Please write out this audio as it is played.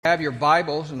Have your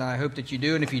Bibles, and I hope that you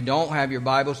do. And if you don't have your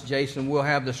Bibles, Jason will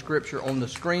have the scripture on the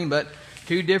screen. But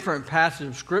two different passages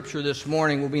of scripture this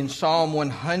morning will be in Psalm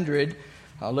 100,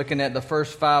 looking at the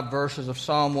first 5 verses of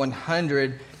Psalm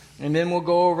 100. And then we'll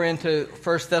go over into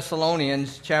 1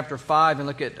 Thessalonians chapter 5 and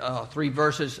look at 3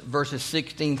 verses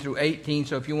 16 through 18.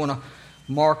 So if you want to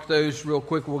mark those real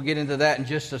quick, we'll get into that in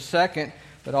just a second.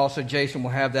 But also Jason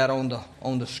will have that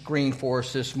on the screen for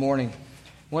us this morning.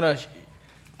 I want to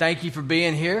thank you for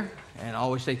being here, and I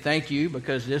always say thank you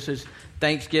because this is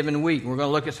Thanksgiving week. We're going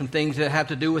to look at some things that have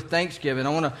to do with Thanksgiving.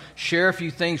 I want to share a few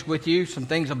things with you, some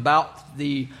things about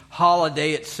the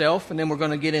holiday itself, and then we're going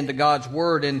to get into God's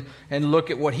Word and look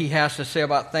at what He has to say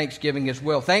about Thanksgiving as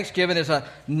well. Thanksgiving is a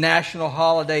national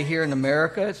holiday here in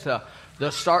America. It's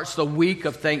starts the week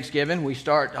of Thanksgiving. We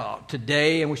start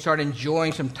today, and we start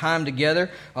enjoying some time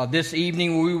together. This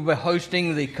evening, we will be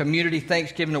hosting the Community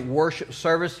Thanksgiving Worship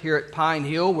Service here at Pine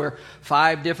Hill, where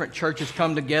 5 different churches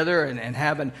come together and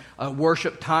have a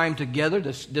worship time together,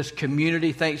 this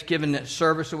Community Thanksgiving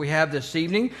service that we have this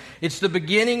evening. It's the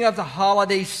beginning of the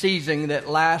holiday season that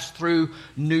lasts through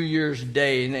New Year's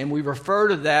Day, and we refer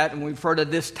to that, and we refer to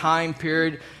this time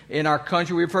period in our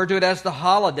country, we refer to it as the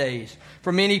holidays.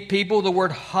 For many people, the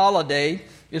word holiday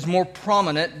is more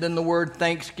prominent than the word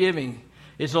Thanksgiving.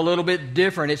 It's a little bit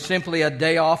different. It's simply a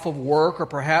day off of work, or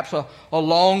perhaps a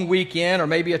long weekend, or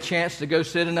maybe a chance to go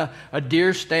sit in a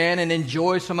deer stand and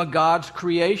enjoy some of God's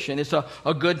creation. It's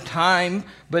a good time,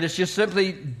 but it's just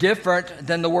simply different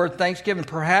than the word Thanksgiving.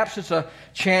 Perhaps it's a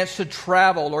chance to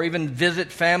travel or even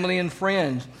visit family and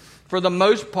friends. For the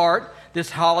most part, this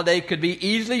holiday could be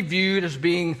easily viewed as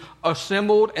being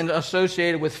assembled and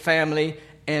associated with family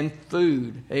and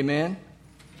food. Amen?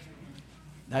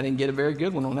 I didn't get a very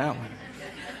good one on that one.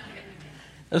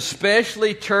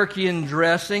 Especially turkey and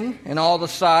dressing and all the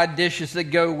side dishes that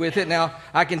go with it. Now,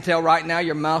 I can tell right now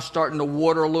your mouth's starting to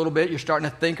water a little bit. You're starting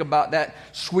to think about that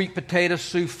sweet potato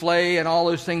souffle and all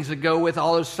those things that go with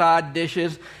all those side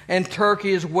dishes, and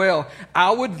turkey as well.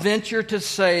 I would venture to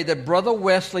say that Brother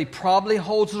Wesley probably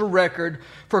holds the record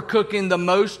for cooking the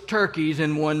most turkeys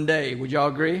in one day. Would y'all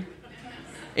agree?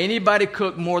 Anybody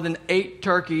cook more than 8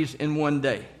 turkeys in one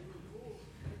day?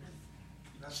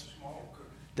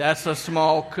 That's a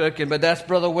small cooking, but that's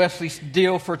Brother Wesley's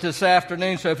deal for this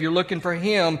afternoon. So if you're looking for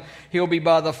him, he'll be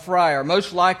by the fryer.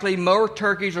 Most likely, more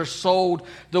turkeys are sold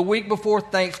the week before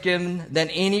Thanksgiving than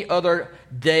any other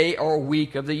day or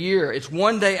week of the year. It's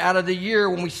one day out of the year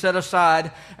when we set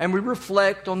aside and we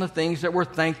reflect on the things that we're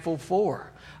thankful for.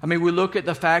 I mean, we look at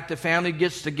the fact that family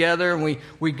gets together and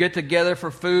we get together for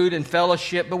food and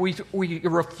fellowship, but we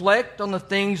reflect on the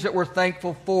things that we're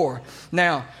thankful for.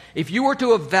 Now, if you were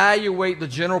to evaluate the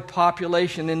general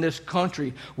population in this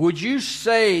country, would you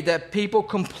say that people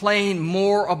complain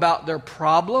more about their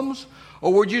problems,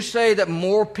 or would you say that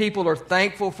more people are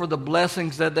thankful for the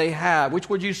blessings that they have? Which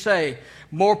would you say?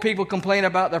 More people complain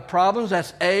about their problems,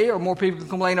 that's A, or more people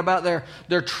complain about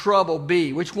their trouble,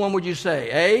 B? Which one would you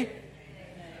say, A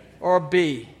or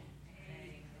B?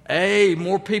 A,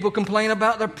 more people complain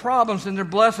about their problems than their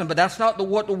blessing, but that's not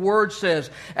what the Word says.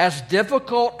 As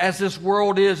difficult as this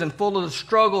world is and full of the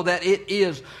struggle that it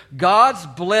is, God's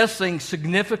blessings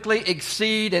significantly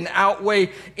exceed and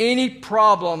outweigh any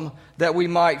problem that we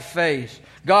might face.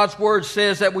 God's Word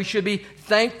says that we should be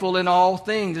thankful in all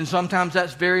things, and sometimes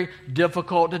that's very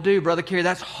difficult to do. Brother Kerry,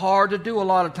 that's hard to do a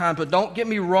lot of times, but don't get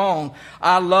me wrong.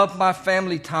 I love my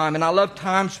family time, and I love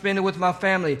time spending with my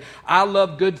family. I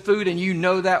love good food, and you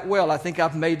know that well. I think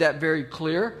I've made that very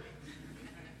clear.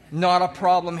 Not a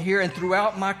problem here. And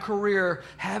throughout my career,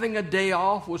 having a day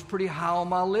off was pretty high on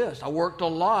my list. I worked a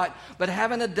lot, but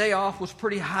having a day off was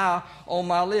pretty high on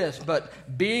my list. But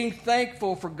being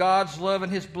thankful for God's love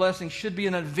and His blessing should be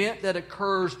an event that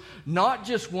occurs not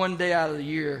just one day out of the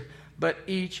year, but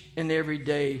each and every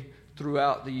day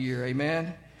throughout the year.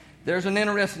 Amen? There's an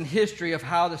interesting history of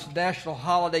how this national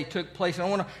holiday took place. And I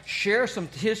want to share some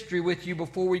history with you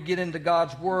before we get into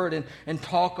God's Word and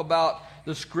talk about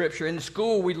the Scripture. In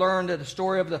school, we learned the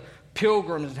story of the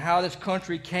Pilgrims and how this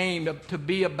country came to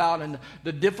be about, and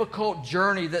the difficult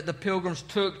journey that the Pilgrims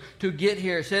took to get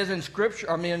here. It says in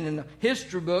Scripture, in the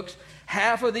history books,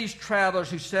 half of these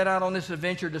travelers who set out on this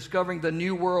adventure discovering the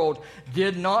New World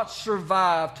did not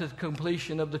survive to the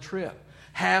completion of the trip.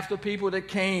 Half the people that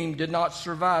came did not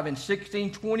survive. In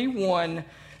 1621,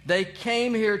 They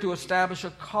came here to establish a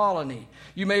colony.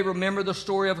 You may remember the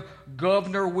story of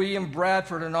Governor William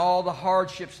Bradford and all the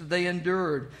hardships that they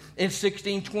endured. In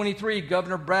 1623,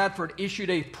 Governor Bradford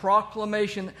issued a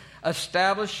proclamation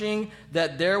establishing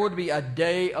that there would be a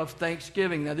day of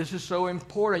thanksgiving. Now, this is so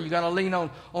important. You got to lean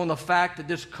on the fact that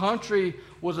this country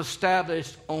was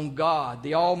established on God,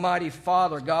 the Almighty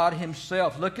Father, God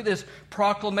Himself. Look at this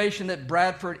proclamation that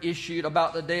Bradford issued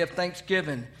about the day of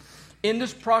thanksgiving. In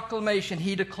this proclamation,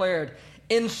 he declared,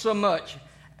 "Insomuch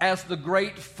as the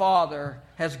great Father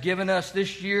has given us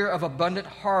this year of abundant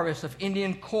harvest of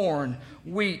Indian corn,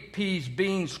 wheat, peas,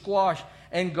 beans, squash,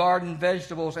 and garden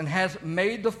vegetables, and has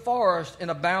made the forest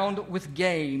and abound with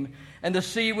game, and the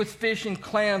sea with fish and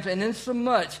clams, and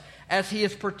insomuch as He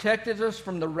has protected us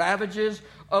from the ravages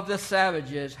of the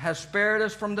savages, has spared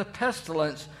us from the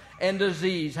pestilence and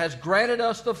disease, has granted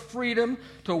us the freedom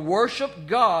to worship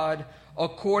God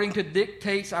according to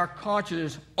dictates our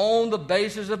consciences. On the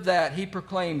basis of that, he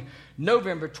proclaimed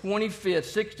November 25th,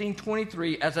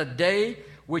 1623, as a day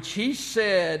which he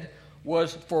said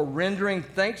was for rendering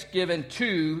thanksgiving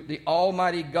to the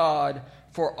Almighty God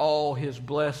for all His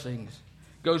blessings."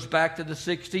 Goes back to the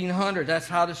 1600s. That's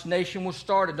how this nation was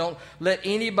started. Don't let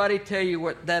anybody tell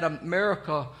you that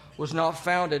America was not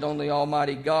founded on the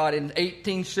Almighty God. In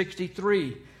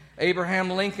 1863, Abraham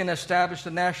Lincoln established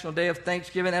the National Day of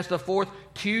Thanksgiving as the fourth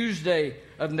Tuesday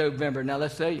of November. Now,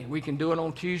 let's say we can do it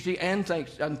on Tuesday and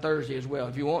Thursday as well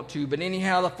if you want to. But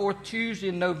anyhow, the fourth Tuesday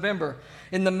in November,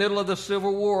 in the middle of the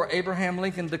Civil War, Abraham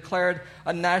Lincoln declared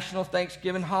a national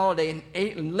Thanksgiving holiday.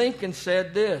 And Lincoln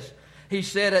said this. He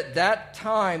said, "At that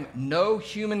time, no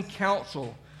human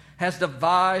counsel has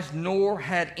devised nor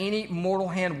had any mortal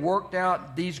hand worked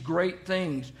out these great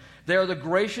things. They are the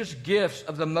gracious gifts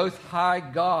of the Most High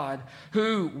God,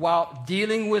 who, while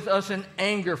dealing with us in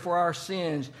anger for our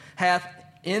sins, hath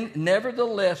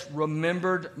nevertheless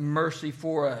remembered mercy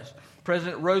for us."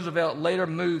 President Roosevelt later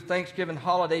moved Thanksgiving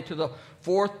holiday to the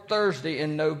fourth Thursday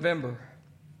in November.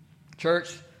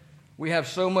 Church, we have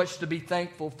so much to be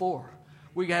thankful for.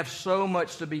 We have so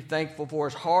much to be thankful for.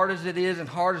 As hard as it is and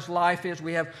hard as life is,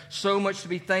 we have so much to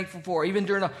be thankful for. Even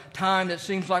during a time that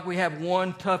seems like we have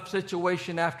one tough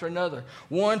situation after another,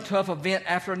 one tough event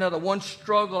after another, one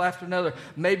struggle after another.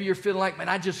 Maybe you're feeling like, man,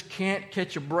 I just can't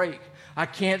catch a break. I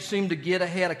can't seem to get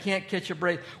ahead. I can't catch a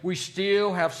break. We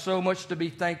still have so much to be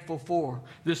thankful for.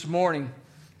 This morning,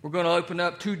 we're going to open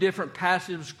up two different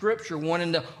passages of Scripture, one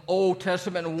in the Old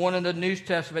Testament and one in the New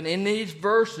Testament. In these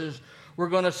verses, we're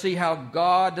going to see how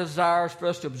God desires for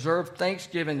us to observe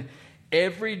Thanksgiving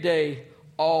every day,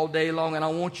 all day long. And I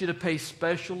want you to pay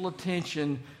special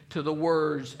attention to the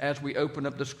words as we open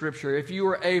up the Scripture. If you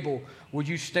are able, would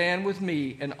you stand with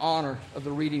me in honor of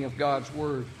the reading of God's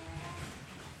Word?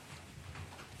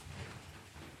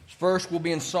 First, we'll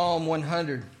be in Psalm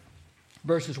 100,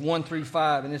 verses 1 through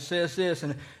 5. And it says this,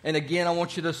 and again, I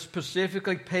want you to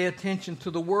specifically pay attention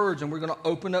to the words, and we're going to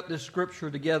open up this Scripture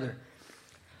together.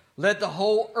 "Let the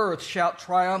whole earth shout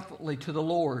triumphantly to the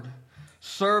Lord.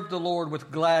 Serve the Lord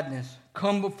with gladness.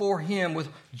 Come before Him with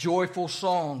joyful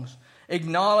songs.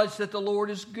 Acknowledge that the Lord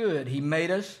is good. He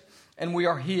made us, and we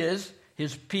are His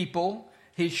people,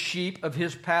 His sheep of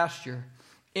His pasture.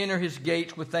 Enter His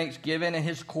gates with thanksgiving and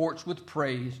His courts with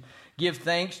praise. Give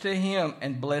thanks to Him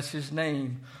and bless His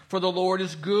name. For the Lord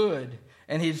is good,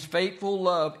 and His faithful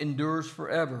love endures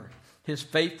forever. His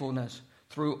faithfulness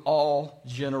through all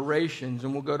generations."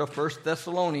 And we'll go to 1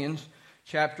 Thessalonians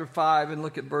chapter 5 and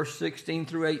look at verse 16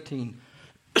 through 18.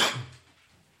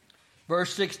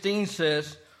 Verse 16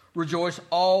 says, "Rejoice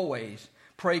always,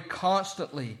 pray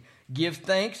constantly, give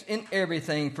thanks in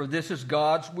everything, for this is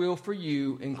God's will for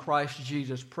you in Christ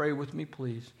Jesus." Pray with me,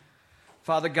 please.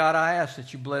 Father God, I ask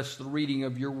that you bless the reading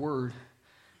of your word.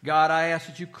 God, I ask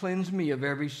that you cleanse me of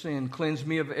every sin, cleanse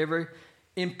me of every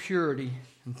impurity.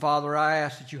 And Father, I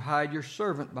ask that you hide your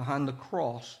servant behind the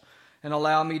cross and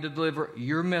allow me to deliver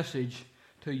your message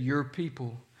to your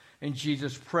people. In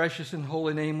Jesus' precious and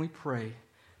holy name we pray.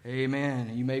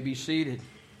 Amen. You may be seated.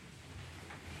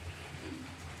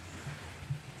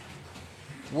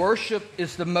 Worship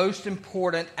is the most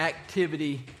important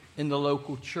activity in the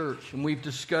local church. And we've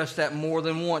discussed that more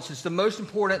than once. It's the most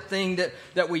important thing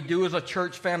that we do as a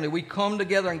church family. We come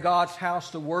together in God's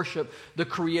house to worship the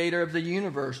Creator of the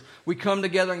universe. We come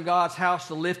together in God's house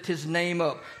to lift His name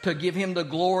up, to give Him the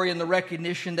glory and the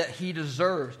recognition that He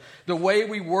deserves. The way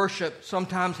we worship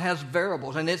sometimes has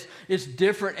variables, and it's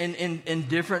different in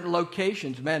different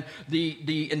locations. Man,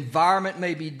 the environment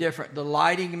may be different. The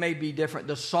lighting may be different.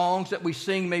 The songs that we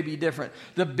sing may be different.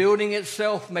 The building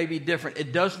itself may be different.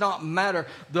 It does not not matter.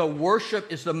 The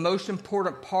worship is the most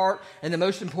important part and the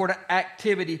most important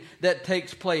activity that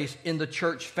takes place in the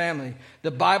church family.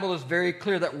 The Bible is very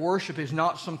clear that worship is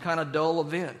not some kind of dull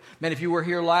event. Man, if you were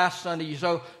here last Sunday, you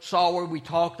saw where we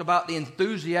talked about the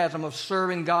enthusiasm of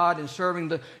serving God and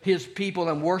serving His people,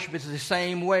 and worship is the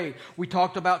same way. We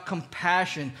talked about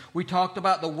compassion. We talked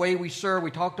about the way we serve.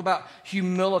 We talked about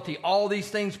humility. All these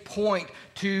things point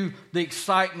to the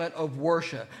excitement of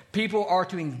worship. People are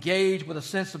to engage with a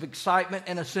sense of excitement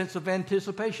and a sense of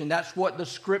anticipation. That's what the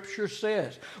Scripture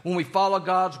says. When we follow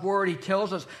God's Word, He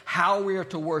tells us how we are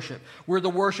to worship. We're to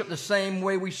worship the same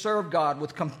way we serve God,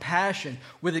 with compassion,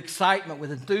 with excitement,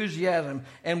 with enthusiasm,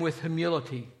 and with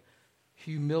humility.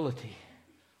 Humility.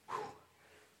 Whew.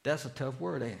 That's a tough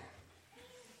word, ain't it?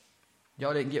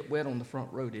 Y'all didn't get wet on the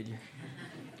front row, did you?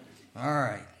 All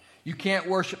right. You can't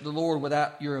worship the Lord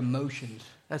without your emotions.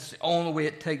 That's the only way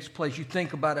it takes place. You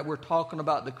think about it, we're talking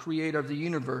about the creator of the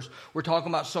universe. We're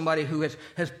talking about somebody who has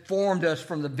formed us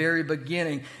from the very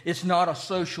beginning. It's not a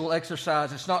social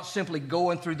exercise. It's not simply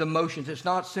going through the motions. It's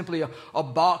not simply a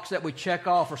box that we check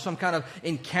off or some kind of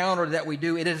encounter that we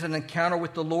do. It is an encounter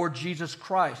with the Lord Jesus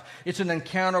Christ. It's an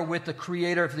encounter with the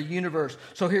creator of the universe.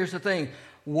 So here's the thing.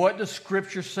 What does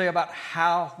Scripture say about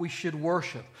how we should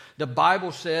worship? The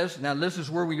Bible says, now this is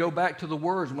where we go back to the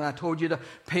words, when I told you to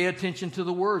pay attention to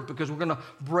the words, because we're going to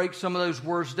break some of those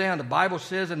words down. The Bible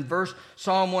says in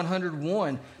Psalm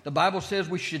 101, the Bible says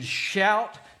we should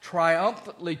shout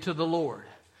triumphantly to the Lord.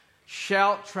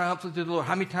 Shout triumphantly to the Lord.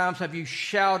 How many times have you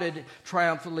shouted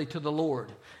triumphantly to the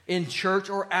Lord? In church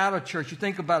or out of church? You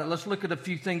think about it. Let's look at a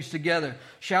few things together.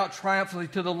 Shout triumphantly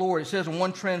to the Lord. It says in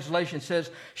one translation, it says,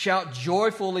 shout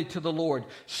joyfully to the Lord.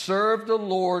 Serve the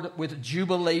Lord with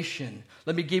jubilation.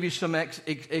 Let me give you some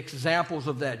examples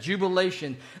of that.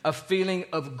 Jubilation, a feeling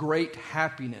of great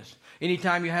happiness.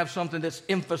 Anytime you have something that's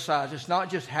emphasized, it's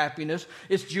not just happiness,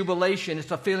 it's jubilation.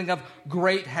 It's a feeling of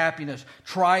great happiness.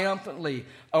 Triumphantly,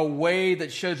 a way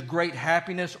that shows great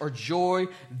happiness or joy,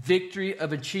 victory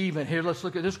of achievement. Here, let's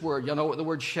look at this word. Y'all know what the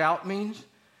word shout means?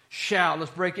 Shout,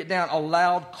 let's break it down. A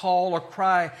loud call or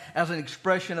cry as an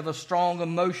expression of a strong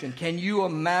emotion. Can you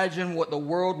imagine what the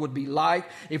world would be like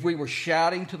if we were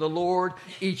shouting to the Lord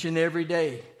each and every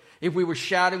day? If we were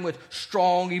shouting with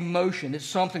strong emotion? It's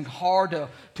something hard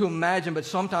to imagine, but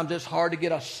sometimes it's hard to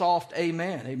get a soft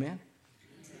amen. Amen?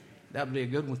 That would be a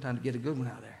good one, time to get a good one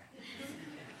out there.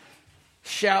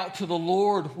 Shout to the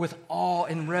Lord with awe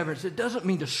and reverence. It doesn't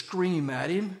mean to scream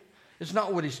at Him. It's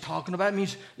not what He's talking about. It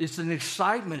means it's an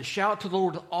excitement. Shout to the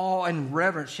Lord with awe and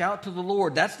reverence. Shout to the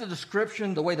Lord. That's the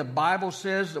description, the way the Bible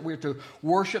says that we're to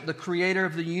worship the Creator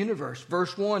of the universe.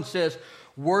 Verse 1 says,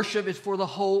 worship is for the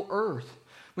whole earth.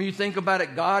 When you think about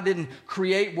it, God didn't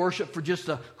create worship for just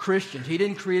the Christians. He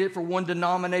didn't create it for one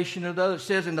denomination or the other. It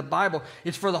says in the Bible,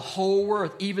 it's for the whole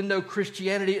earth, even though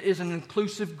Christianity is an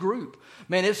inclusive group.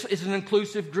 Man, it's an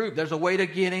inclusive group. There's a way to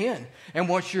get in. And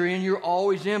once you're in, you're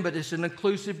always in. But it's an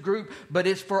inclusive group. But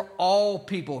it's for all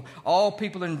people. All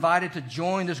people are invited to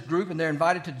join this group, and they're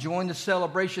invited to join the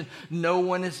celebration. No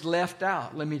one is left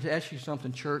out. Let me ask you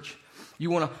something, church. You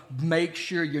want to make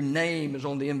sure your name is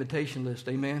on the invitation list.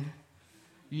 Amen?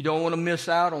 You don't want to miss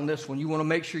out on this one. You want to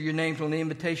make sure your name's on the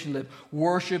invitation list.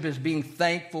 Worship is being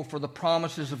thankful for the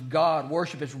promises of God.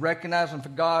 Worship is recognizing for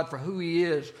God for who He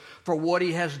is, for what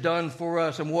He has done for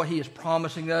us, and what He is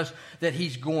promising us that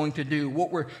He's going to do,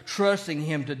 what we're trusting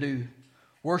Him to do.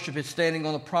 Worship is standing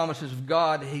on the promises of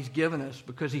God that He's given us,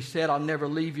 because He said, I'll never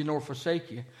leave you nor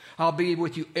forsake you. I'll be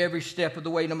with you every step of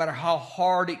the way. No matter how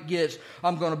hard it gets,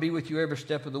 I'm going to be with you every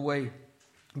step of the way.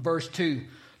 Verse 2.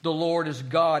 The Lord is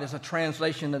God is a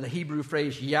translation of the Hebrew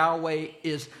phrase Yahweh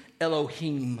is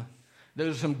Elohim.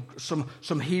 There's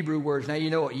some Hebrew words. Now you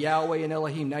know what Yahweh and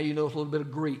Elohim. Now you know a little bit of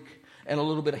Greek and a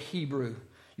little bit of Hebrew.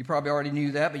 You probably already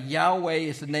knew that, but Yahweh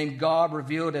is the name God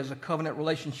revealed as a covenant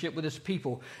relationship with His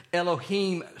people.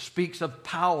 Elohim speaks of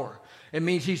power. It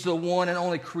means He's the one and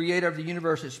only creator of the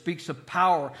universe. It speaks of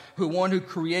power, the one who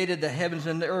created the heavens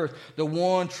and the earth. The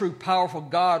one true powerful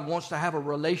God wants to have a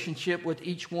relationship with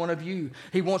each one of you.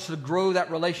 He wants to grow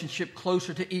that relationship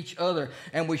closer to each other,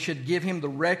 and we should give Him the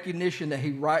recognition that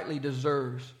He rightly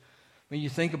deserves. When you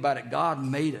think about it, God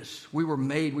made us. We were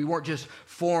made. We weren't just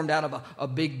formed out of a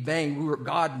big bang.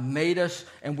 God made us,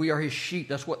 and we are His sheep.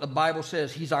 That's what the Bible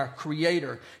says. He's our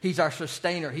creator. He's our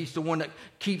sustainer. He's the one that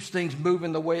keeps things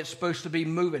moving the way it's supposed to be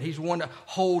moving. He's the one that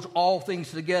holds all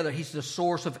things together. He's the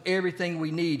source of everything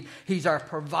we need. He's our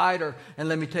provider. And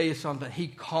let me tell you something. He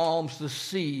calms the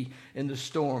sea in the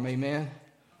storm. Amen?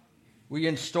 We're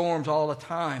in storms all the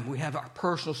time. We have our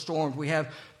personal storms. We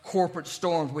have corporate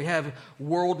storms. We have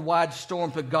worldwide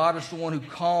storms, but God is the one who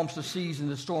calms the seas in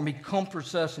the storm. He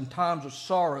comforts us in times of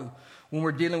sorrow when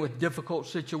we're dealing with difficult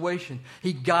situation.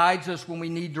 He guides us when we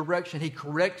need direction. He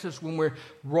corrects us when we're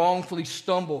wrongfully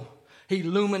stumble. He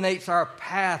illuminates our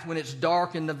path when it's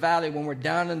dark in the valley. When we're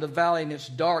down in the valley and it's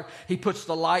dark, He puts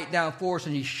the light down for us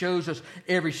and He shows us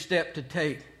every step to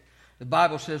take. The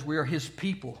Bible says we are His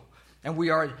people. And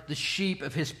we are the sheep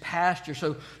of His pasture.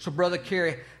 So Brother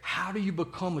Kerry, how do you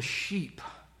become a sheep?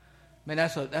 Man,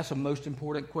 that's a most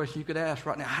important question you could ask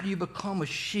right now. How do you become a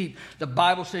sheep? The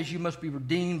Bible says you must be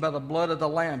redeemed by the blood of the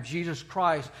Lamb. Jesus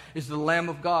Christ is the Lamb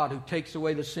of God who takes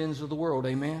away the sins of the world.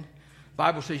 Amen? The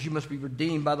Bible says you must be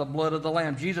redeemed by the blood of the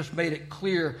Lamb. Jesus made it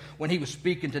clear when He was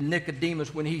speaking to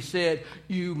Nicodemus when He said,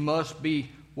 you must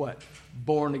be, what?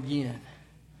 Born again.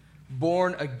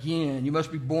 Born again. You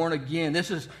must be born again.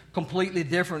 This is completely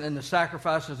different than the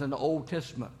sacrifices in the Old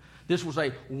Testament. This was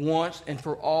a once and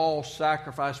for all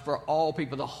sacrifice for all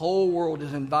people. The whole world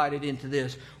is invited into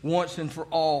this once and for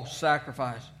all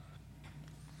sacrifice.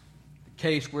 The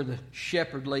case where the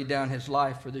shepherd laid down his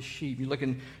life for the sheep. You look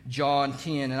in John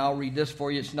 10, and I'll read this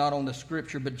for you. It's not on the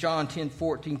scripture, but John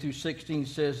 10:14-16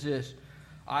 says this.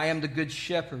 I am the good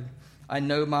shepherd. I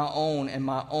know my own, and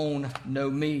my own know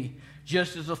me.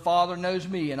 Just as the Father knows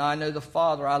me, and I know the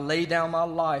Father, I lay down my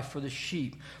life for the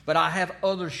sheep. But I have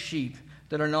other sheep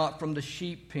that are not from the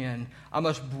sheep pen. I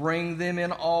must bring them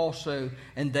in also,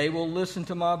 and they will listen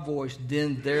to my voice.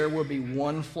 Then there will be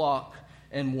one flock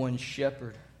and one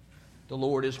shepherd. The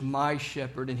Lord is my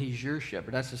shepherd, and He's your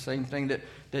shepherd. That's the same thing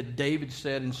that David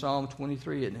said in Psalm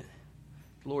 23, isn't it?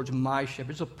 The Lord's my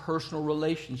shepherd. It's a personal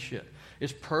relationship.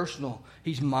 It's personal.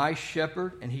 He's my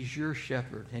shepherd, and He's your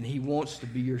shepherd. And He wants to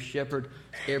be your shepherd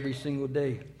every single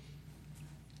day.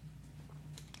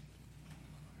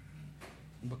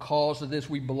 And because of this,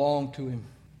 we belong to Him.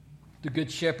 The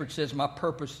Good Shepherd says, my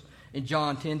purpose in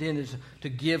John 10:10 is to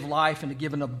give life and to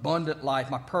give an abundant life.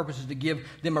 My purpose is to give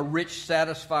them a rich,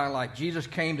 satisfying life. Jesus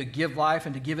came to give life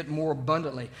and to give it more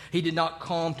abundantly. He did not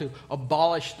come to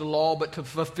abolish the law, but to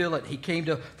fulfill it. He came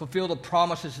to fulfill the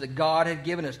promises that God had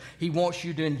given us. He wants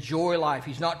you to enjoy life.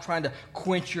 He's not trying to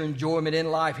quench your enjoyment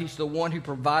in life. He's the one who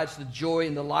provides the joy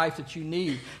in the life that you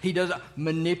need. He doesn't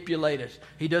manipulate us.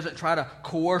 He doesn't try to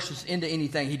coerce us into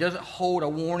anything. He doesn't hold a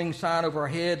warning sign over our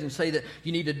heads and say that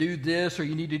you need to do this or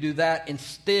you need to do that.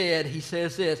 Instead, He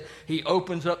says this. He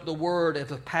opens up the Word as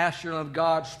the pasture of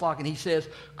God's flock, and He says,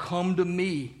 come to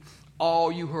me,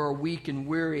 all you who are weak and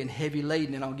weary and heavy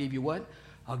laden, and I'll give you what?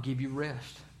 I'll give you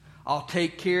rest. I'll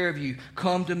take care of you.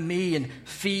 Come to me and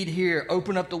feed here.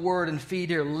 Open up the Word and feed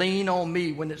here. Lean on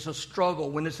me when it's a struggle,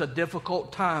 when it's a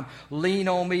difficult time. Lean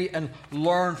on me and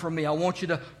learn from me. I want you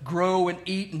to grow and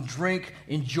eat and drink.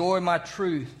 Enjoy my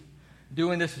truth.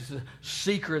 Doing this is the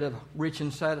secret of a rich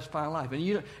and satisfying life.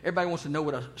 And everybody wants to know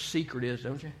what a secret is,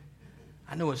 don't you?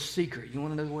 I know a secret. You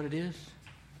want to know what it is?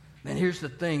 Man, here's the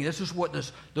thing. This is what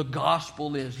the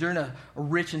gospel is. During a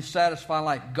rich and satisfying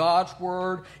life, God's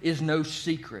Word is no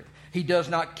secret. He does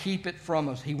not keep it from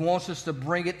us. He wants us to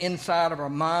bring it inside of our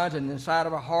minds and inside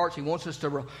of our hearts. He wants us to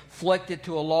reflect it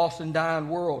to a lost and dying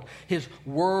world. His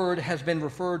Word has been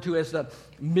referred to as the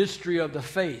mystery of the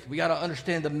faith. We got to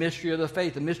understand the mystery of the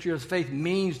faith. The mystery of the faith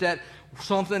means that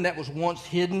something that was once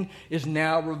hidden is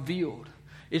now revealed.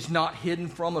 It's not hidden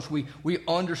from us. We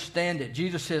understand it.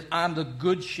 Jesus says, I'm the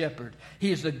good shepherd.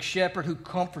 He is the shepherd who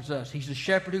comforts us. He's the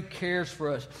shepherd who cares for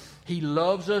us. He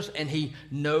loves us and He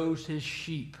knows His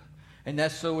sheep. And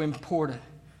that's so important.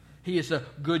 He is a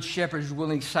good shepherd who's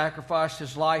willing to sacrifice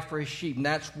His life for His sheep. And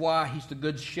that's why He's the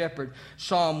good shepherd.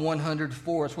 Psalm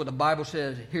 104, that's what the Bible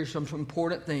says. Here's some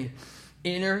important things.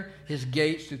 Enter His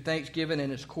gates through thanksgiving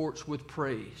and His courts with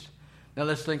praise. Now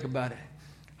let's think about it.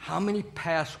 How many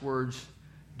passwords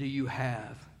do you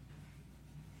have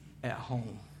at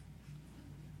home?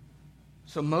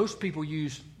 So most people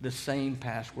use the same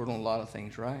password on a lot of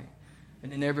things, right?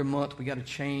 And then every month we got to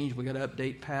change, we got to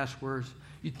update passwords.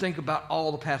 You think about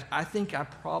all the passwords. I think I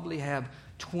probably have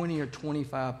 20 or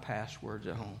 25 passwords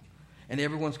at home. And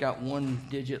everyone's got one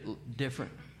digit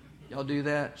different. Y'all do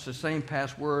that? It's the same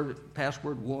password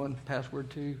 1, password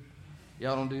 2.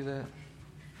 Y'all don't do that?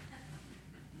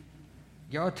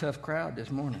 Y'all a tough crowd this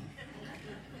morning.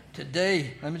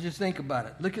 Today, let me just think about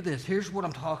it. Look at this. Here's what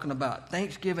I'm talking about.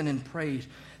 Thanksgiving and praise.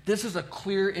 This is a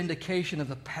clear indication of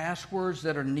the passwords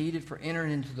that are needed for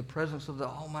entering into the presence of the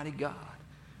Almighty God.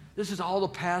 This is all the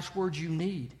passwords you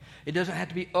need. It doesn't have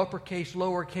to be uppercase,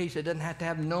 lowercase. It doesn't have to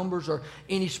have numbers or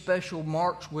any special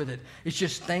marks with it. It's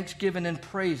just thanksgiving and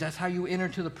praise. That's how you enter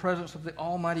into the presence of the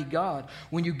Almighty God.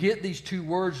 When you get these two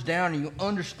words down and you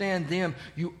understand them,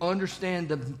 you understand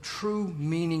the true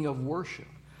meaning of worship.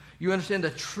 You understand the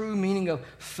true meaning of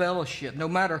fellowship. No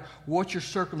matter what your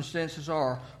circumstances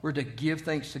are, we're to give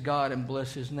thanks to God and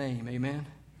bless His name. Amen?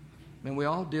 Man, we're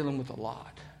all dealing with a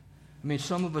lot. I mean,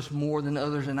 some of us more than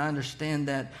others, and I understand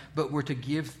that, but we're to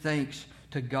give thanks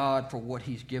to God for what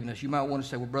He's given us. You might want to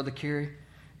say, well, Brother Kerry,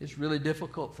 it's really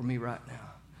difficult for me right now.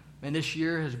 Man, this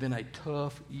year has been a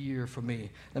tough year for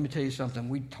me. Let me tell you something.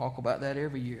 We talk about that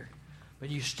every year. But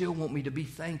you still want me to be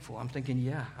thankful. I'm thinking,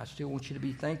 yeah, I still want you to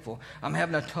be thankful. I'm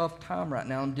having a tough time right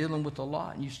now. I'm dealing with a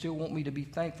lot, and you still want me to be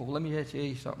thankful. Well, let me tell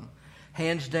you something.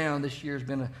 Hands down, this year has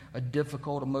been a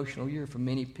difficult, emotional year for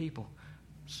many people.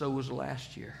 So was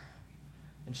last year.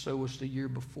 And so was the year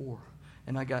before.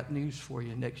 And I got news for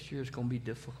you. Next year is going to be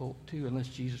difficult too, unless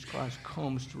Jesus Christ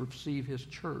comes to receive His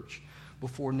church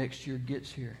before next year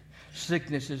gets here.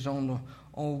 Sickness is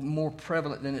more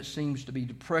prevalent than it seems to be.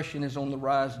 Depression is on the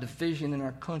rise. Division in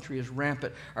our country is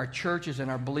rampant. Our churches and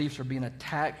our beliefs are being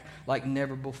attacked like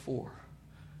never before.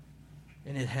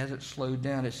 And it hasn't slowed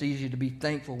down. It's easy to be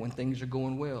thankful when things are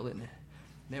going well, isn't it?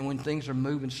 And when things are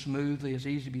moving smoothly, it's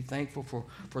easy to be thankful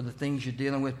for the things you're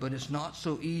dealing with, but it's not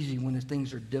so easy when the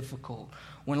things are difficult.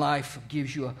 When life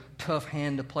gives you a tough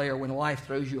hand to play, or when life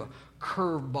throws you a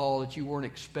curveball that you weren't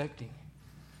expecting.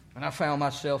 And I found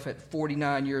myself at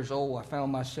 49 years old, I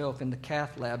found myself in the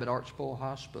cath lab at Archbold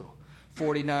Hospital.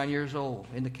 49 years old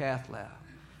in the cath lab.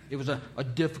 It was a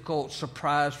difficult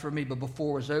surprise for me, but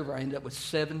before it was over, I ended up with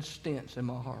 7 stents in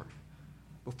my heart.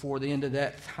 Before the end of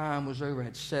that time was over, I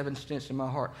had 7 stents in my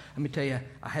heart. Let me tell you,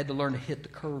 I had to learn to hit the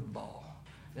curveball.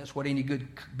 That's what any good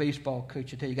baseball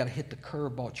coach will tell you. You got to hit the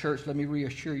curveball. Church, let me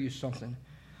reassure you something.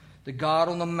 The God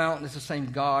on the mountain is the same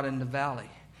God in the valley.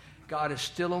 God is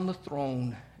still on the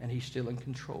throne, and He's still in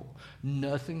control.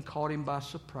 Nothing caught Him by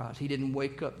surprise. He didn't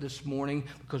wake up this morning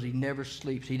because He never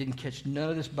sleeps. He didn't catch none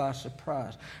of this by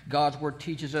surprise. God's Word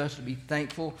teaches us to be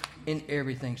thankful in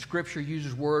everything. Scripture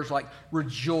uses words like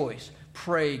rejoice,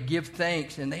 pray, give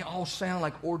thanks, and they all sound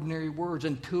like ordinary words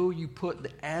until you put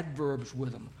the adverbs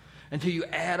with them. Until you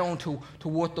add on to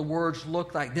what the words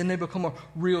look like. Then they become a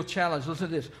real challenge. Listen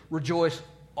to this. Rejoice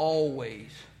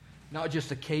always. Not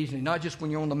just occasionally, not just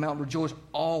when you're on the mountain. Rejoice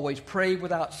always. Pray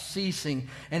without ceasing.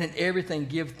 And in everything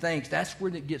give thanks. That's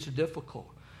when it gets difficult.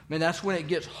 Man, that's when it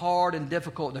gets hard and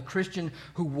difficult. The Christian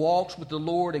who walks with the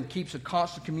Lord and keeps a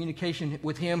constant communication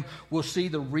with Him will see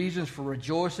the reasons for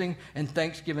rejoicing and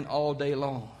thanksgiving all day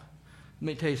long. Let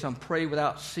me tell you something. Pray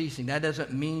without ceasing. That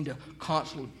doesn't mean to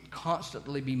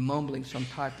constantly be mumbling some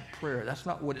type of prayer. That's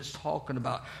not what it's talking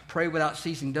about. Pray without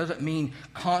ceasing doesn't mean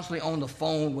constantly on the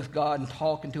phone with God and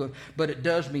talking to Him. But it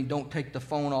does mean don't take the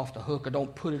phone off the hook, or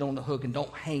don't put it on the hook, and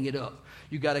don't hang it up.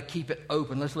 You got to keep it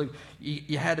open. Let's look.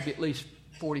 You had to be at least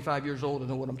 45 years old to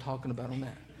know what I'm talking about on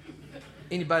that.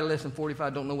 Anybody less than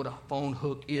 45 don't know what a phone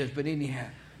hook is. But anyhow,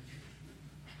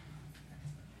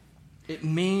 it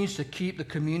means to keep the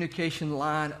communication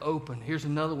line open. Here's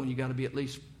another one you got to be at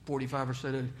least 45 or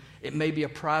so. It may be a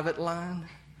private line,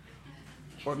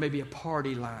 or it may be a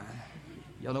party line.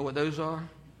 Y'all know what those are?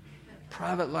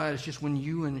 Private line is just when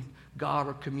you and God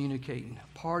are communicating.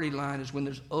 Party line is when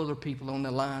there's other people on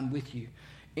the line with you,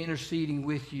 interceding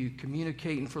with you,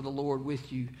 communicating for the Lord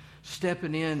with you,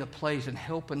 stepping into place and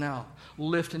helping out,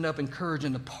 lifting up,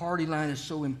 encouraging. The party line is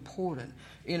so important,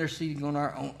 interceding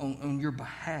on your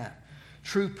behalf.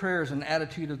 True prayer is an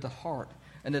attitude of the heart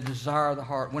and a desire of the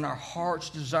heart. When our hearts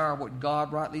desire what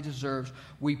God rightly deserves,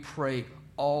 we pray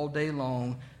all day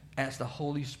long as the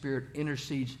Holy Spirit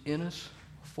intercedes in us,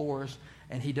 for us,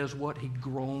 and He does what? He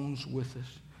groans with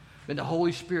us. And the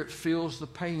Holy Spirit feels the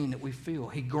pain that we feel.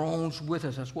 He groans with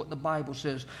us. That's what the Bible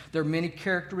says. There are many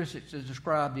characteristics that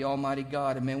describe the Almighty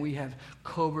God, and man, we have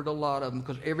covered a lot of them,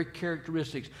 because every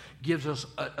characteristic gives us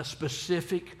a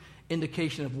specific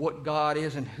indication of what God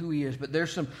is and who He is. But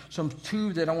there's some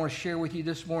two that I want to share with you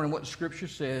this morning, what the Scripture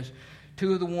says.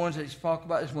 Two of the ones that He's talked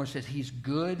about this morning says He's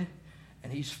good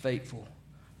and He's faithful.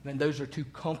 And those are two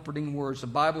comforting words. The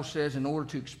Bible says in order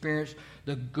to experience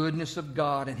the goodness of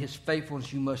God and His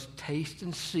faithfulness, you must taste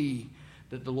and see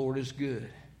that the Lord is good.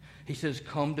 He says,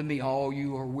 come to me, all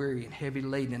you are weary and heavy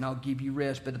laden, and I'll give you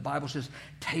rest. But the Bible says,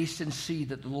 taste and see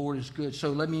that the Lord is good.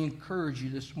 So let me encourage you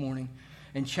this morning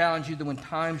and challenge you that when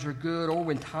times are good or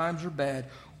when times are bad,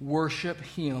 worship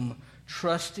Him,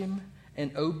 trust Him,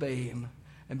 and obey Him,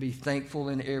 and be thankful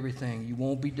in everything. You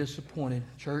won't be disappointed.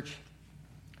 Church,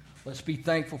 Let's be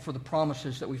thankful for the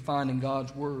promises that we find in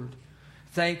God's Word.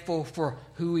 Thankful for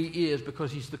who He is,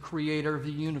 because He's the creator of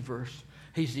the universe.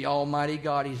 He's the Almighty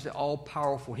God. He's the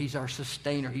all-powerful. He's our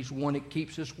sustainer. He's one that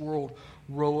keeps this world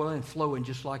rolling and flowing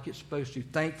just like it's supposed to.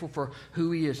 Thankful for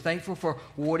who He is. Thankful for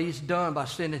what He's done by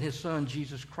sending His Son,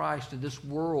 Jesus Christ, to this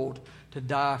world to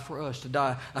die for us, to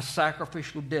die a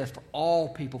sacrificial death for all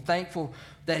people. Thankful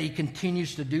that He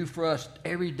continues to do for us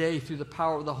every day through the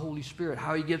power of the Holy Spirit,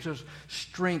 how He gives us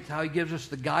strength, how He gives us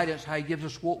the guidance, how He gives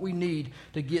us what we need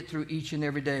to get through each and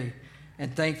every day.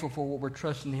 And thankful for what we're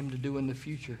trusting Him to do in the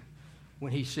future,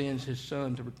 when He sends His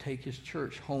Son to take His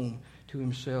church home to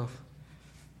Himself.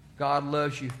 God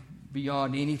loves you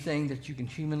beyond anything that you can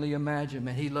humanly imagine,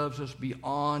 and He loves us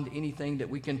beyond anything that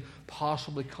we can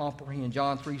possibly comprehend.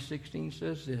 John 3:16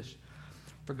 says this,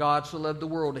 "For God so loved the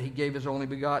world that He gave His only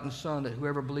begotten Son, that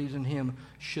whoever believes in Him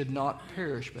should not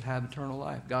perish but have eternal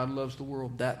life." God loves the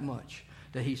world that much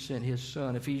that He sent His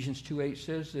Son. Ephesians 2:8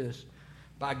 says this,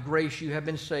 "By grace you have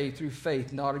been saved through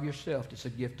faith, not of yourself. It's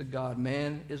a gift of God."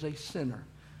 Man is a sinner.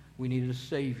 We needed a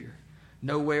Savior.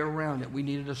 No way around it. We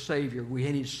needed a Savior. We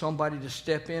needed somebody to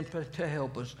step in to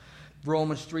help us.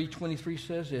 Romans 3:23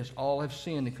 says this, "All have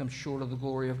sinned and come short of the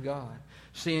glory of God."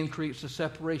 Sin creates a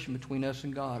separation between us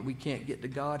and God. We can't get to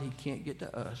God. He can't get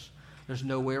to us. There's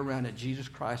no way around it. Jesus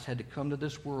Christ had to come to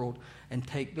this world and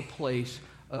take the place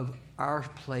of our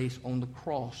place on the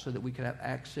cross so that we could have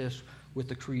access with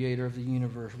the creator of the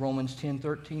universe. Romans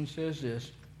 10:13 says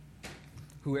this,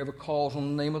 "Whoever calls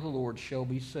on the name of the Lord shall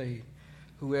be saved."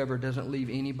 Whoever doesn't leave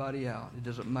anybody out. It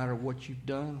doesn't matter what you've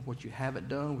done, what you haven't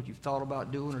done, what you've thought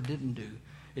about doing or didn't do.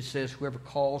 It says whoever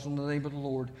calls on the name of the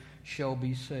Lord shall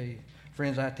be saved.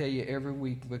 Friends, I tell you every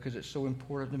week, because it's so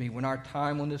important to me, when our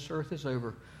time on this earth is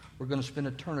over, we're going to spend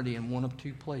eternity in one of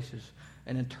two places.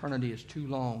 And eternity is too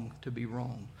long to be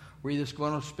wrong. We're either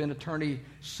going to spend eternity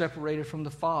separated from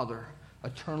the Father,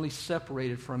 eternally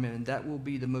separated from Him, and that will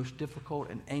be the most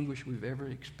difficult and anguish we've ever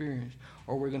experienced,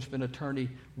 or we're going to spend eternity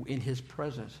in His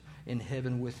presence in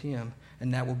heaven with Him,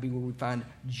 and that will be where we find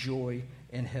joy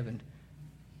in heaven.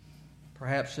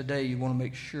 Perhaps today you want to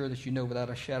make sure that you know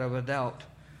without a shadow of a doubt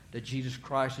that Jesus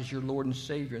Christ is your Lord and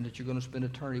Savior, and that you're going to spend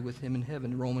eternity with Him in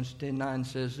heaven. Romans 10:9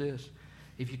 says this,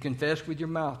 "If you confess with your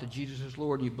mouth that Jesus is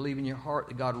Lord and you believe in your heart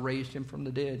that God raised Him from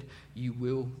the dead, you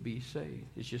will be saved."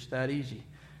 It's just that easy.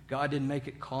 God didn't make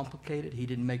it complicated. He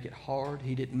didn't make it hard.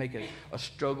 He didn't make it a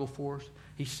struggle for us.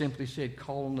 He simply said,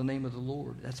 call on the name of the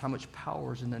Lord. That's how much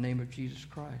power is in the name of Jesus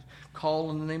Christ. Call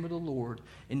on the name of the Lord.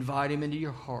 Invite Him into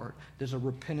your heart. There's a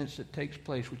repentance that takes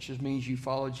place, which just means you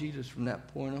follow Jesus from that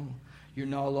point on. You're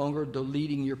no longer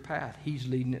leading your path. He's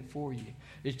leading it for you.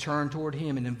 You turn toward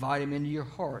Him and invite Him into your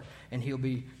heart, and He'll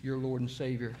be your Lord and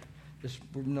Savior.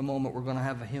 In a moment, we're going to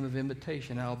have a hymn of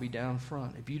invitation. I'll be down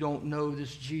front. If you don't know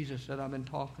this Jesus that I've been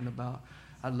talking about,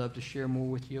 I'd love to share more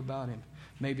with you about Him.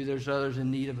 Maybe there's others in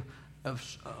need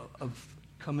of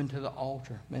coming to the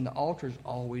altar. Man, the altar is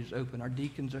always open. Our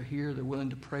deacons are here. They're willing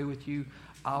to pray with you.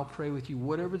 I'll pray with you.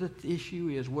 Whatever the issue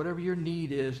is, whatever your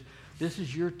need is, this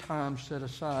is your time set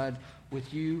aside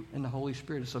with you and the Holy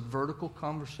Spirit. It's a vertical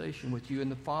conversation with you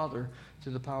and the Father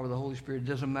through the power of the Holy Spirit. It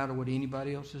doesn't matter what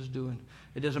anybody else is doing.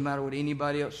 It doesn't matter what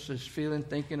anybody else is feeling,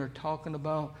 thinking, or talking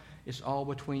about. It's all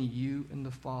between you and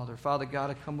the Father. Father God,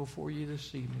 I come before you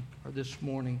this evening or this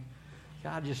morning.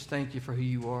 God, I just thank you for who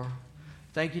you are.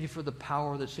 Thank you for the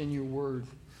power that's in your word.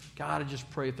 God, I just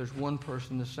pray if there's one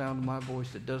person, the sound of my voice,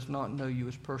 that does not know you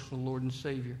as personal Lord and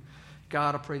Savior,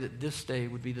 God, I pray that this day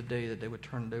would be the day that they would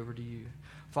turn it over to you.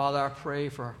 Father, I pray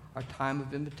for our time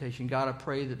of invitation. God, I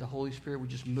pray that the Holy Spirit would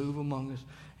just move among us.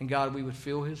 And God, we would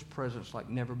feel His presence like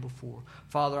never before.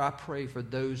 Father, I pray for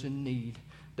those in need,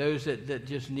 those that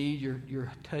just need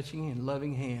your touching and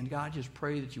loving hand. God, I just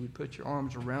pray that you would put your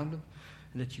arms around them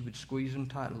and that you would squeeze them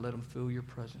tight and let them feel your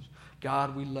presence.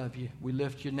 God, we love you. We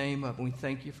lift your name up, and we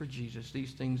thank you for Jesus.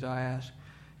 These things I ask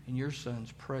in your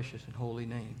Son's precious and holy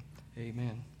name.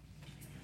 Amen.